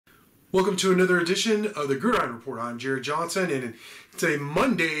Welcome to another edition of the Gridiron Report. I'm Jared Johnson, and it's a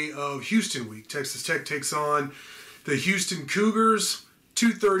Monday of Houston week. Texas Tech takes on the Houston Cougars,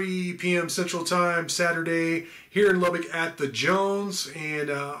 2:30 p.m. Central Time, Saturday, here in Lubbock at the Jones. And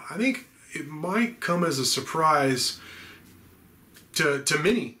I think it might come as a surprise to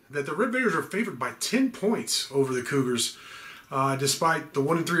many that the Red Raiders are favored by 10 points over the Cougars, despite the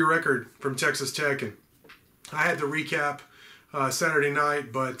 1-3 record from Texas Tech. And I had the recap Saturday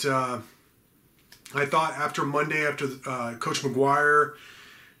night, but I thought after Monday, after Coach McGuire,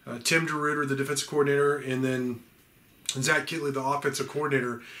 Tim DeRuyter, the defensive coordinator, and then Zach Kittley, the offensive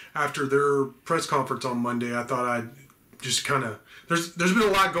coordinator, after their press conference on Monday, I thought I'd just kind of, there's been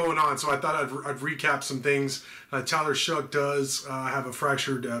a lot going on, so I thought I'd recap some things. Tyler Shuck does have a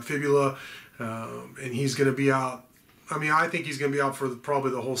fractured fibula, and he's going to be out. I mean, I think he's going to be out for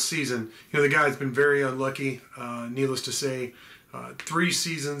probably the whole season. You know, the guy's been very unlucky, needless to say. 3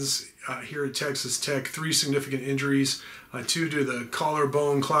 seasons here at Texas Tech, 3 significant injuries, 2 to the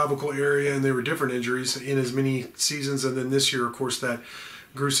collarbone, clavicle area, and they were different injuries in as many seasons. And then this year, of course, that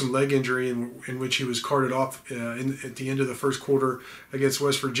gruesome leg injury in which he was carted off at the end of the first quarter against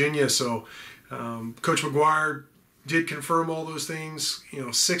West Virginia. So Coach McGuire did confirm all those things.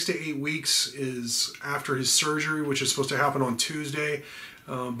 6 to 8 weeks is after his surgery, which is supposed to happen on Tuesday.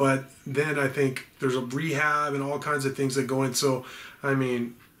 But then I think there's a rehab and all kinds of things that go in. So, I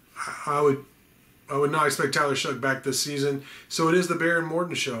mean, I would not expect Tyler Shuck back this season. So it is the Behren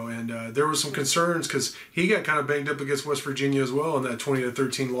Morton show. And there was some concerns because he got kind of banged up against West Virginia as well in that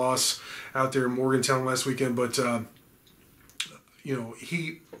 20-13 loss out there in Morgantown last weekend. But,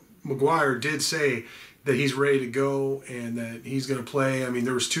 McGuire did say that he's ready to go and that he's going to play. I mean,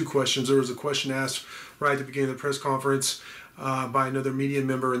 there was 2 questions. There was a question asked right at the beginning of the press conference by another media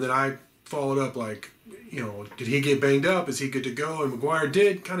member, and then I followed up like, did he get banged up? Is he good to go? And McGuire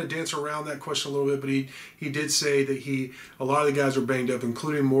did kind of dance around that question a little bit, but he did say that a lot of the guys are banged up,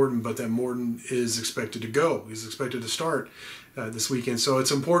 including Morton, but that Morton is expected to go. He's expected to start this weekend. So it's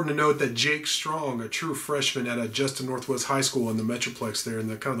important to note that Jake Strong, a true freshman at Justin Northwest High School in the Metroplex there in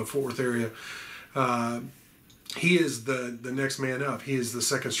the kind of the Fort Worth area, he is the next man up. He is the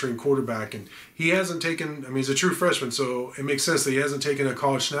second string quarterback, and he hasn't taken, he's a true freshman, so it makes sense that he hasn't taken a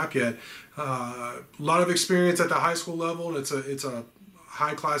college snap yet. A lot of experience at the high school level, and it's a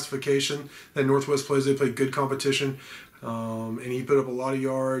high classification that Northwest plays. They play good competition, and he put up a lot of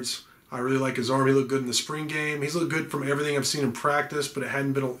yards. I really like his arm. He looked good in the spring game. He's looked good from everything I've seen in practice, but it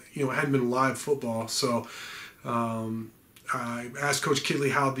hadn't been live football. So I asked Coach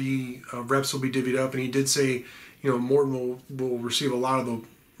Kittley how the reps will be divvied up, and he did say, Morton will receive a lot of the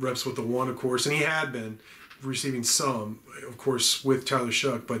reps with the one, of course, and he had been receiving some, of course, with Tyler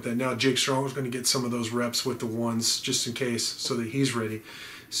Shuck, but that now Jake Strong is going to get some of those reps with the ones just in case so that he's ready.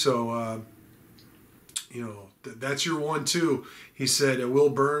 So, that's your 1-2. He said Will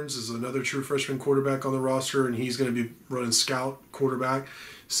Burns is another true freshman quarterback on the roster, and he's going to be running scout quarterback.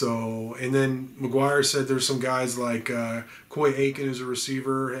 So, and then McGuire said there's some guys like Coy Aiken, who's a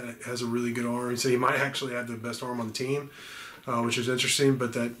receiver, has a really good arm. He said he might actually have the best arm on the team, which is interesting,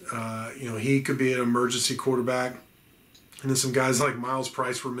 but that, he could be an emergency quarterback. And then some guys like Miles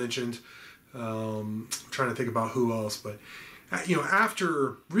Price were mentioned. I'm trying to think about who else, but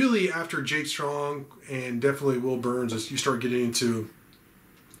after Jake Strong and definitely Will Burns, as you start getting into,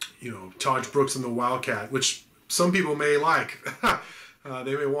 Taj Brooks and the Wildcat, which some people may like.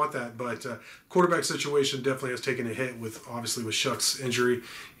 They may want that, but quarterback situation definitely has taken a hit with Shuck's injury,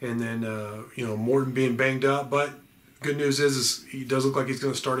 and then Morton being banged up. But good news is he does look like he's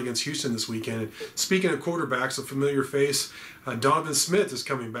going to start against Houston this weekend. And speaking of quarterbacks, a familiar face, Donovan Smith is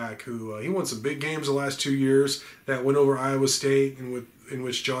coming back. He won some big games the last 2 years. That win over Iowa State, in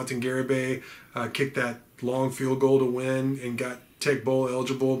which Jonathan Garibay kicked that long field goal to win and got Tech Bowl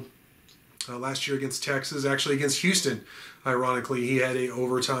eligible. Last year against Texas, actually against Houston, ironically, he had a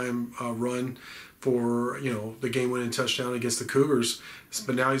overtime run for the game-winning touchdown against the Cougars.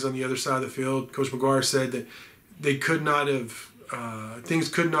 But now he's on the other side of the field. Coach McGuire said that they could not have things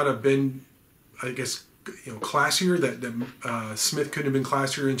could not have been, I guess, classier. That Smith couldn't have been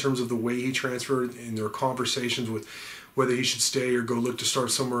classier in terms of the way he transferred in their conversations with whether he should stay or go look to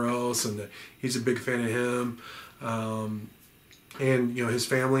start somewhere else, and that he's a big fan of him. And his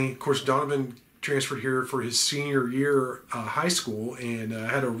family. Of course, Donovan transferred here for his senior year high school and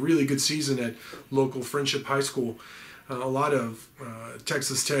had a really good season at local Friendship High School. A lot of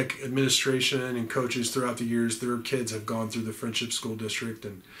Texas Tech administration and coaches throughout the years, their kids have gone through the Friendship School District,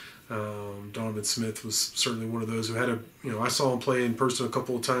 and Donovan Smith was certainly one of those who had I saw him play in person a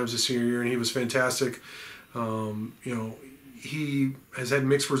couple of times this senior year, and he was fantastic. he has had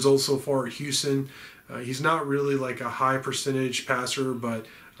mixed results so far at Houston. He's not really like a high percentage passer, but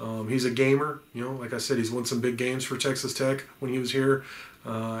he's a gamer. You know, like I said, he's won some big games for Texas Tech when he was here,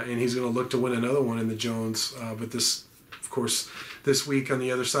 and he's going to look to win another one in the Jones. But this, of course, this week on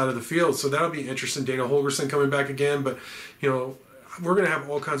the other side of the field. So that'll be interesting. Dana Holgerson coming back again, but you know, we're going to have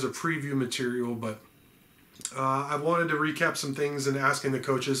all kinds of preview material, but. I wanted to recap some things and asking the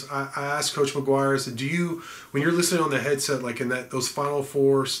coaches. I asked Coach McGuire, I said, do you, when you're listening on the headset, like in those final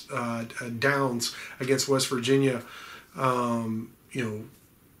four downs against West Virginia, you know,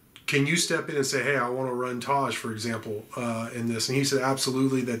 can you step in and say, hey, I want to run Taj, for example, in this? And he said,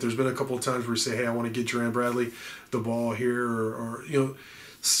 absolutely, that there's been a couple of times where you say, hey, I want to get Duran Bradley the ball here, or you know,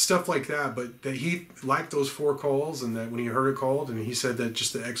 stuff like that, but that he liked those 4 calls, and that when he heard it called, and he said that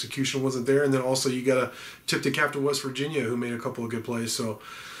just the execution wasn't there. And then also you got to tip the cap to West Virginia, who made a couple of good plays. So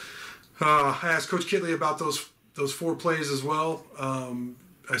I asked Coach Kitley about those 4 plays as well.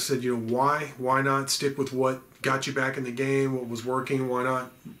 I said, you know, why not stick with what got you back in the game, what was working? Why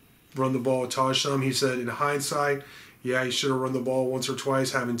not run the ball with Taj some? He said, in hindsight, yeah, he should have run the ball once or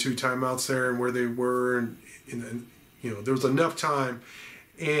twice, having 2 timeouts there and where they were, and you know, there was enough time.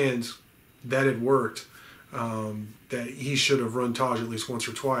 And that it worked, that he should have run Taj at least once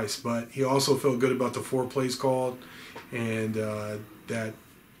or twice. But he also felt good about the 4 plays called, and that,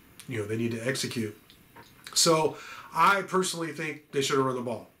 you know, they need to execute. So I personally think they should have run the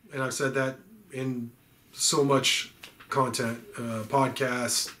ball. And I've said that in so much content,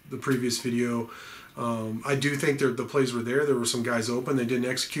 podcasts, the previous video. I do think the plays were there. There were some guys open. They didn't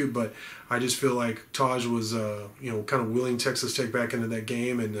execute, but I just feel like Taj was, you know, kind of willing Texas Tech back into that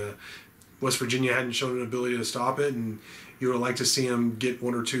game, and West Virginia hadn't shown an ability to stop it, and you would like to see him get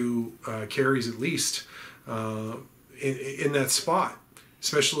 1 or 2 carries at least in that spot,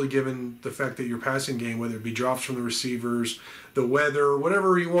 especially given the fact that your passing game, whether it be drops from the receivers, the weather,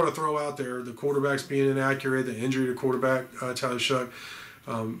 whatever you want to throw out there, the quarterbacks being inaccurate, the injury to quarterback Tyler Shuck,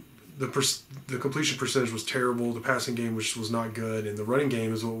 the completion percentage was terrible. The passing game was not good, and the running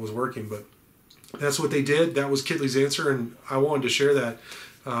game is what was working. But that's what they did. That was Kitley's answer, and I wanted to share that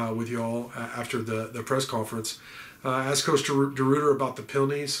with you all after the press conference. Asked Coach DeRuiter about the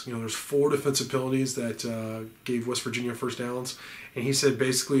penalties. You know, there's 4 defensive penalties that gave West Virginia first downs, and he said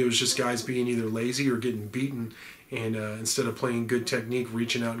basically it was just guys being either lazy or getting beaten, and instead of playing good technique,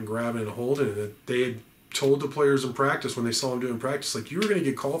 reaching out and grabbing and holding it. And they had told the players in practice, when they saw him doing practice, like, you were going to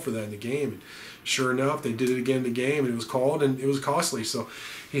get called for that in the game. And sure enough, they did it again in the game, and it was called, and it was costly. So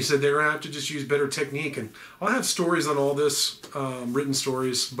he said they're going to have to just use better technique. And I'll have stories on all this, written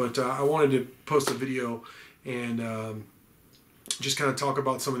stories, but I wanted to post a video and just kind of talk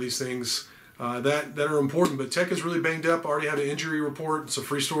about some of these things that are important. But Tech is really banged up. I already had an injury report. It's a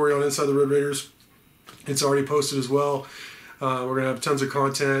free story on Inside the Red Raiders. It's already posted as well. We're going to have tons of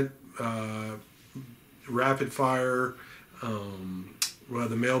content. Rapid fire. We'll have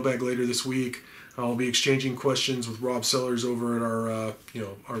the mailbag later this week. I'll be exchanging questions with Rob Sellers over at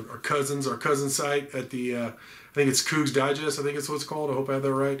our cousin site at the I think it's Cougs Digest. I think it's what it's called. I hope I have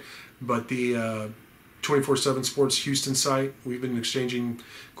that right. But the 24/7 Sports Houston site. We've been exchanging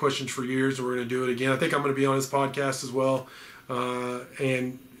questions for years, and we're going to do it again. I think I'm going to be on his podcast as well.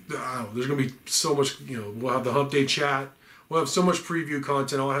 And there's going to be so much. We'll have the Hump Day chat. We'll have so much preview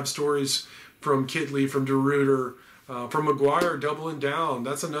content. I'll have stories from Kitley, from DeRuiter, from McGuire doubling down.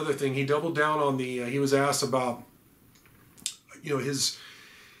 That's another thing. He doubled down on the. He was asked about, his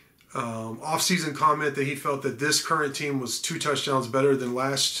off-season comment that he felt that this current team was 2 touchdowns better than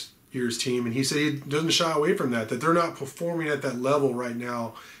last year's team, and he said he doesn't shy away from that. That they're not performing at that level right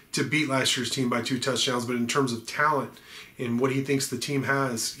now to beat last year's team by 2 touchdowns, but in terms of talent and what he thinks the team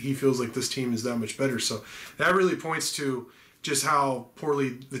has, he feels like this team is that much better. So that really points to just how poorly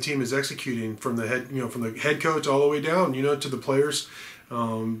the team is executing from the head coach all the way down, to the players,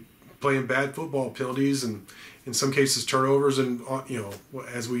 playing bad football, penalties, and in some cases turnovers, and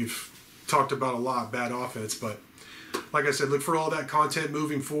as we've talked about a lot, bad offense. But like I said, look for all that content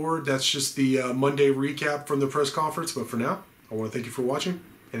moving forward. That's just the Monday recap from the press conference. But for now, I want to thank you for watching,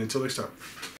 and until next time.